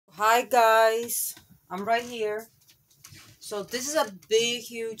Hi guys, I'm right here. So this is a big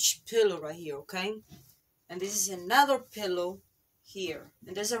huge pillow right here, okay? And this is another pillow here.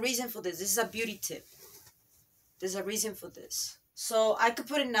 And there's a reason for this. This is a beauty tip. There's a reason for this. So I could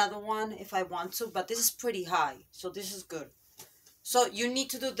put another one if I want to, but this is pretty high. So this is good. So you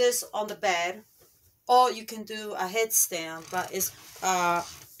need to do this on the bed, or you can do a headstand, but it's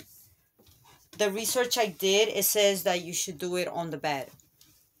the research I did, it says that you should do it on the bed.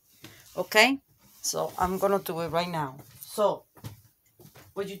 Okay? So I'm gonna do it right now. So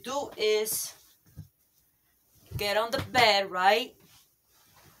what you do is get on the bed, right?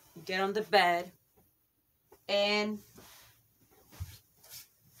 Get on the bed and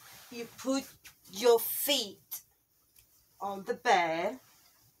you put your feet on the bed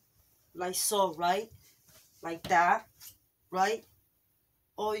like so, right? Like that, right?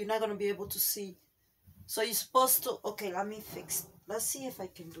 Oh, you're not gonna be able to see. So you're supposed to, okay, let me fix. Let's see if I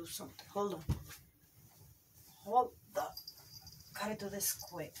can do something. Hold on. Hold up. Gotta do this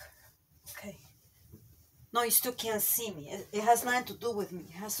quick. Okay. No, you still can't see me. It has nothing to do with me.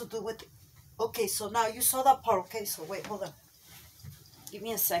 It has to do with... Okay, so now you saw that part. Okay, so wait, hold on. Give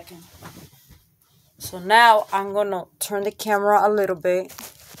me a second. So now I'm going to turn the camera a little bit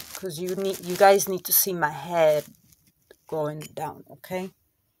because you guys need to see my head going down, okay?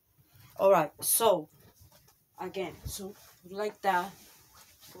 All right, so again, so like that,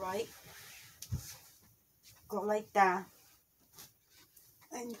 right? Go like that.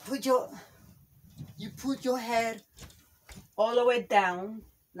 And you put your head all the way down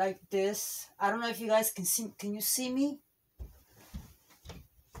like this. I don't know if you guys can see. Can you see me?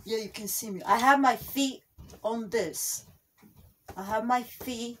 Yeah, you can see me. I have my feet on this. I have my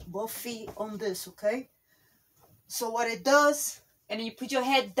feet, both feet on this, okay? So what it does, and then you put your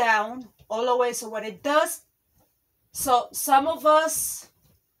head down all the way. So what it does, so some of us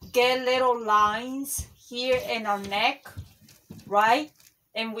get little lines here in our neck, right?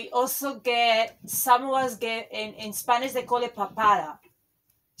 And we also get, some of us get, in Spanish they call it papada.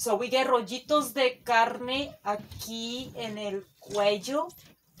 So we get rollitos de carne aquí en el cuello,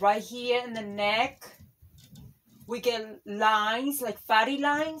 right here in the neck. We get lines, like fatty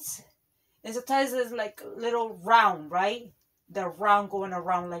lines. And sometimes there's like little round, right? The round going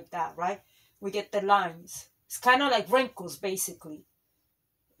around like that, right? We get the lines. It's kind of like wrinkles, basically.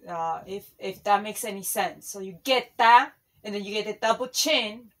 If that makes any sense. So you get that, and then you get the double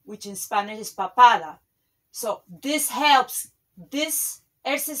chin, which in Spanish is papada. So this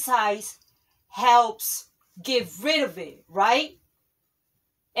exercise helps get rid of it, right?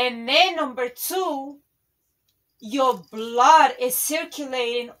 And then number two, your blood is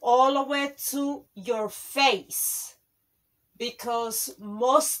circulating all the way to your face, because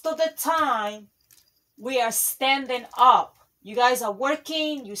most of the time we are standing up. You guys are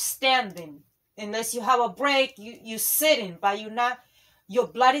working, you're standing. Unless you have a break, you're sitting, but your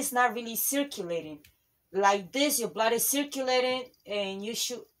blood is not really circulating. Like this, your blood is circulating, and you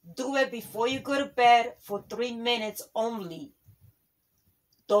should do it before you go to bed for 3 minutes only.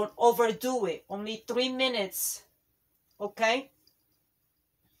 Don't overdo it. Only 3 minutes. Okay?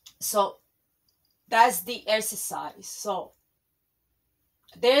 So that's the exercise. So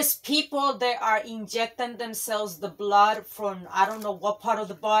there's people that are injecting themselves the blood from I don't know what part of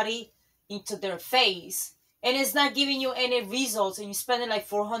the body into their face, and it's not giving you any results, and you're spending like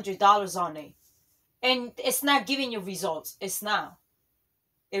 $400 on it, and it's not giving you results. It's not.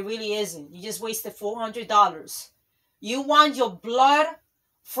 It really isn't. You just wasted $400. You want your blood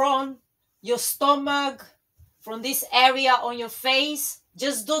from your stomach, from this area on your face?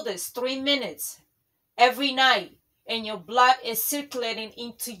 Just do this 3 minutes every night, and your blood is circulating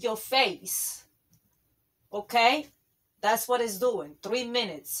into your face. Okay? That's what it's doing. 3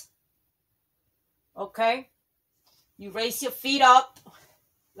 minutes. Okay? You raise your feet up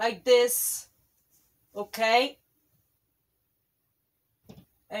like this. Okay?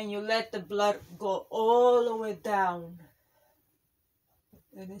 And you let the blood go all the way down.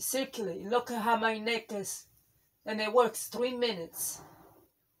 And it circulates. Look at how my neck is. And it works 3 minutes.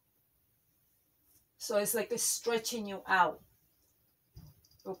 So it's like it's stretching you out.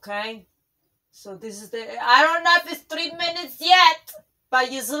 Okay? So this is I don't know if it's 3 minutes yet,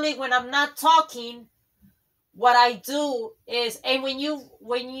 but usually when I'm not talking, what I do is, and when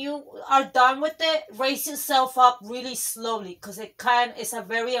you are done with it, raise yourself up really slowly, because it's a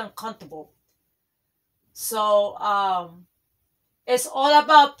very uncomfortable. So it's all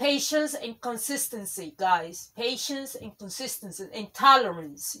about patience and consistency, guys. Patience and consistency and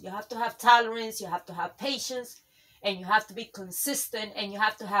tolerance. You have to have tolerance, you have to have patience, and you have to be consistent, and you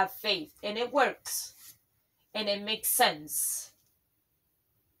have to have faith. And it works. And it makes sense.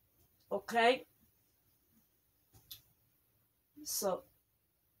 Okay? So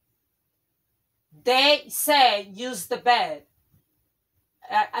they say use the bed.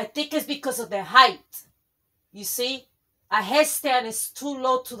 I think it's because of the height. You see, a headstand is too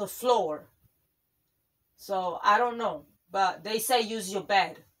low to the floor. So I don't know, but they say use your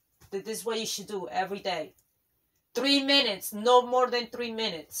bed. This is what you should do every day. 3 minutes, no more than 3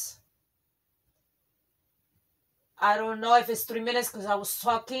 minutes. I don't know if it's 3 minutes because I was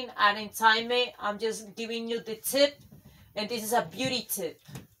talking. I didn't time it. I'm just giving you the tip. And this is a beauty tip.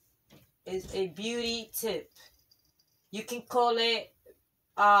 It's a beauty tip. You can call it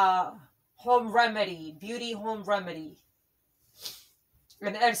home remedy, beauty home remedy.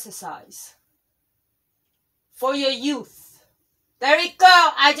 An exercise. For your youth. There you go.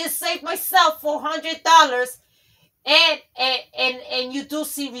 I just saved myself $400. And you do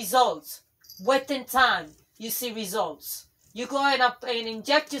see results. Within time, you see results. You go ahead and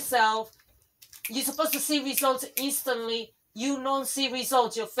inject yourself. You're supposed to see results instantly. You don't see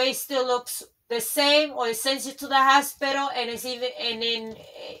results. Your face still looks the same, or it sends you to the hospital, and it's either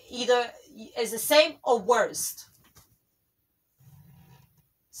it's the same or worse.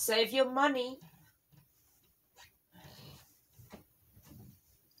 Save your money.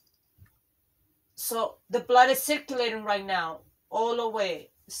 So the blood is circulating right now, all the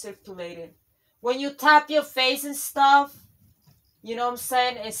way circulating. When you tap your face and stuff, you know what I'm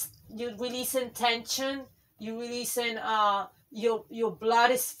saying? It's you releasing tension. You releasing your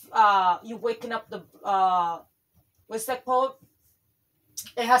blood is you waking up the what's that called?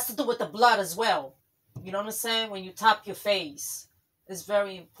 It has to do with the blood as well. You know what I'm saying? When you tap your face, it's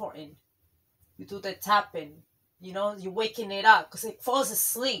very important. You do the tapping. You know, you're waking it up because it falls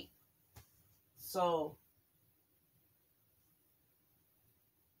asleep. So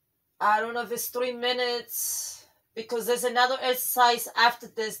I don't know if it's 3 minutes, because there's another exercise after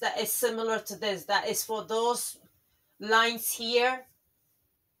this that is similar to this, that is for those lines here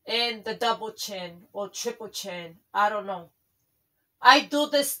and the double chin or triple chin. I don't know. I do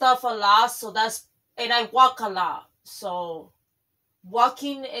this stuff a lot, so and I walk a lot. So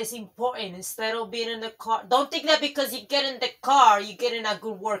walking is important instead of being in the car. Don't think that because you get in the car, you're getting a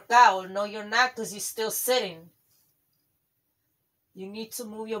good workout. No, you're not, because you're still sitting. You need to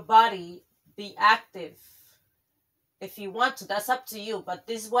move your body, be active. If you want to, that's up to you. But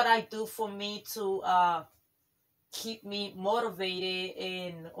this is what I do for me to keep me motivated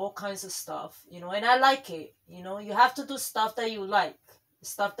in all kinds of stuff, you know, and I like it. You know, you have to do stuff that you like,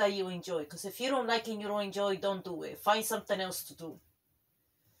 stuff that you enjoy. Because if you don't like it and you don't enjoy it, don't do it. Find something else to do.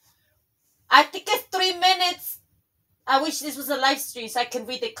 I think it's 3 minutes. I wish this was a live stream so I can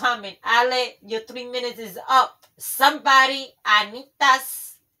read the comment. Ale, your 3 minutes is up. Somebody,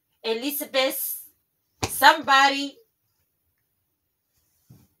 Anitas, Elizabeth, somebody.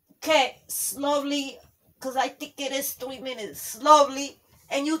 Okay, slowly, because I think it is 3 minutes. Slowly.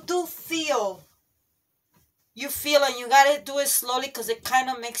 And you do feel. You feel, and you got to do it slowly because it kind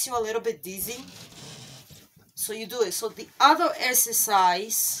of makes you a little bit dizzy. So you do it. So the other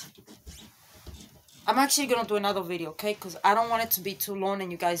exercise, I'm actually going to do another video, okay? Because I don't want it to be too long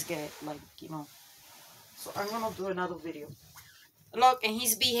and you guys get, like, you know. So I'm going to do another video. Look, and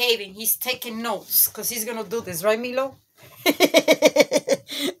he's behaving. He's taking notes because he's going to do this. Right, Milo?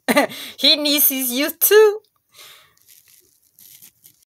 He needs his youth too.